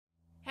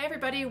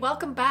everybody,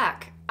 welcome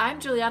back! I'm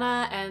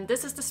Juliana and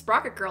this is the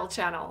Sprocket Girl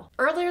channel.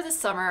 Earlier this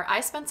summer,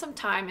 I spent some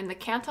time in the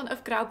canton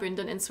of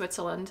Graubünden in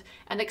Switzerland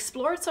and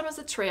explored some of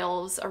the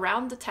trails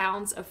around the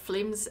towns of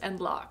Flims and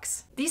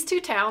Laax. These two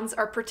towns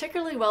are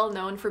particularly well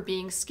known for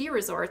being ski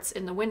resorts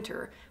in the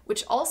winter,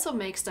 which also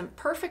makes them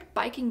perfect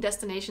biking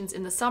destinations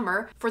in the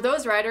summer for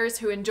those riders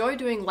who enjoy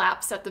doing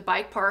laps at the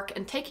bike park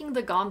and taking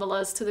the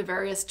gondolas to the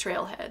various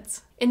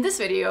trailheads. In this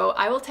video,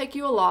 I will take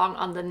you along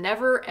on the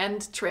Never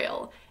End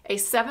Trail, a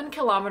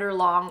 7-kilometer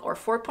long or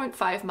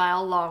 4.5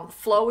 mile long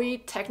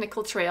flowy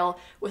technical trail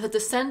with a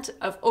descent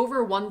of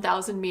over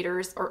 1,000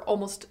 meters or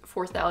almost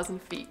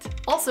 4,000 feet.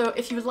 Also,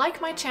 if you like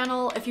my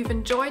channel, if you've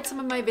enjoyed some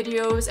of my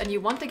videos and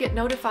you want to get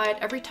notified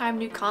every time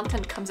new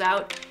content comes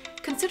out,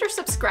 consider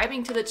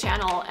subscribing to the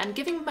channel and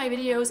giving my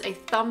videos a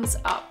thumbs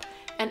up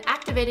and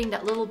activating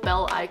that little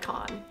bell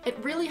icon. It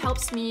really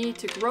helps me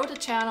to grow the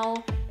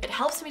channel, it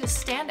helps me to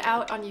stand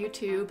out on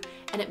YouTube,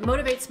 and it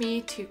motivates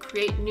me to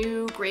create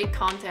new, great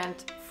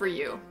content for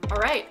you. All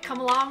right, come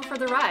along for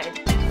the ride.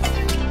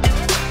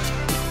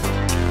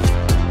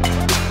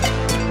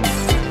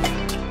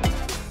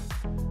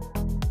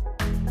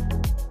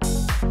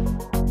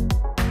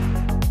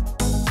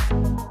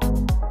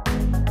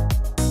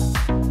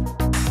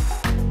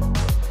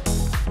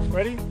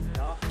 Ready?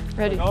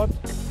 Ready.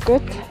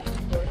 Good.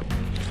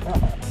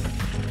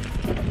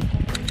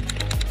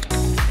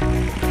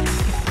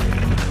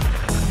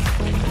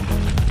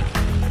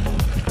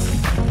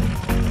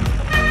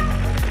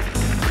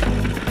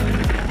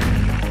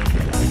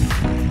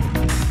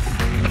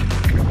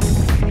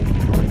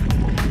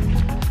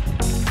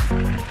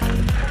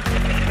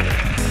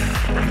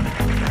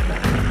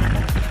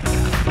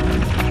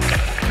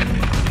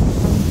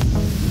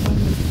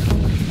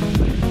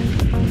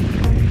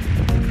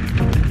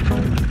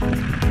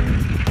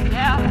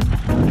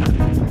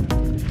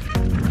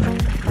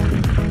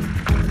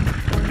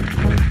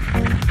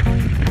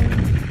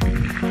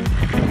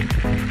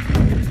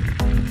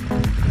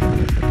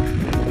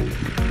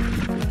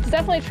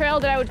 Definitely a trail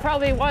that I would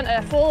probably want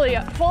a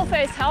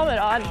full-face helmet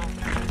on.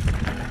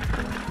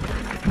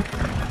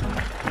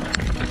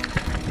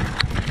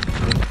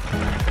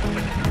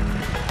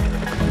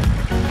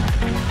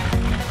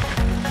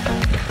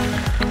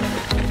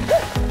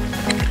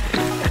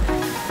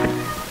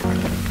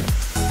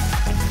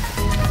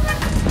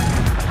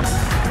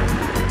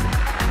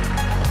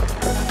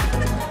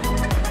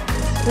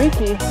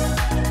 Squeaky.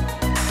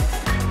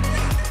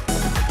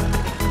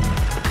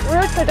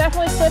 Roots are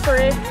definitely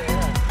slippery.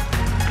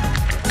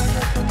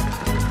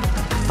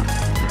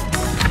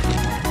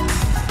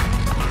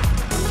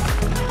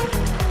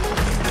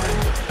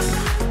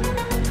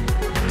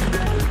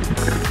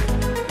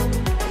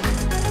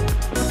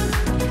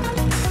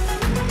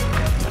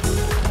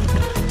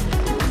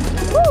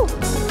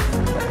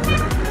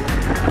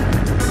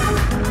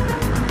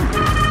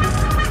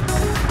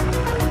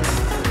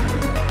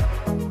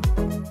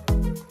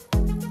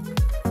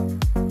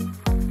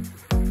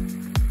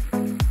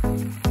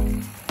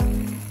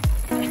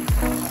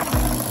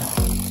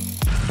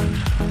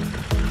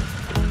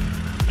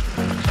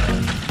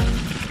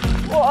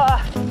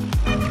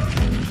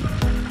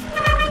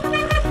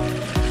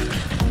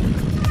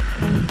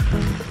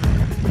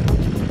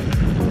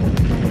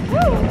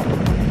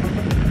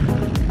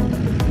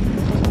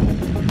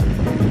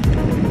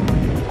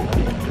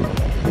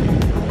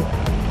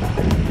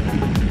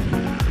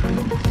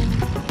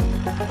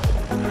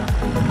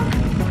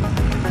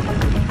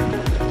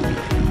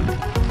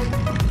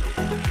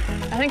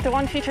 I think the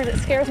one feature that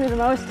scares me the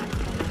most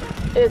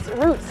is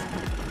roots,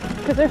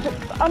 because they're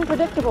just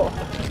unpredictable.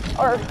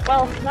 Or,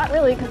 well, not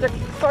really, because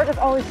they're sort of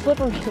always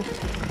slippery.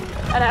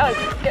 And I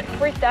like get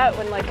freaked out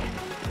when like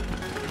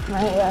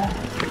my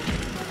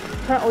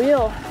front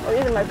wheel or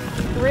even my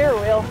rear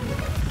wheel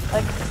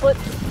like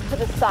slips to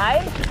the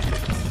side.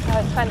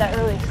 I find that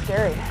really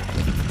scary.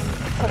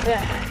 But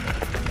yeah,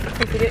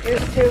 something to get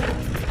used to.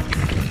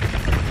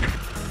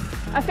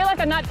 I feel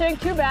like I'm not doing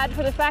too bad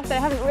for the fact that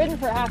I haven't ridden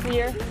for half a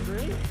year.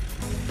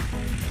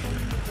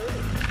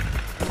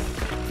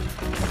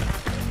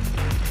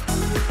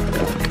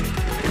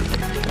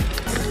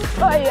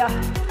 Oh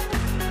yeah.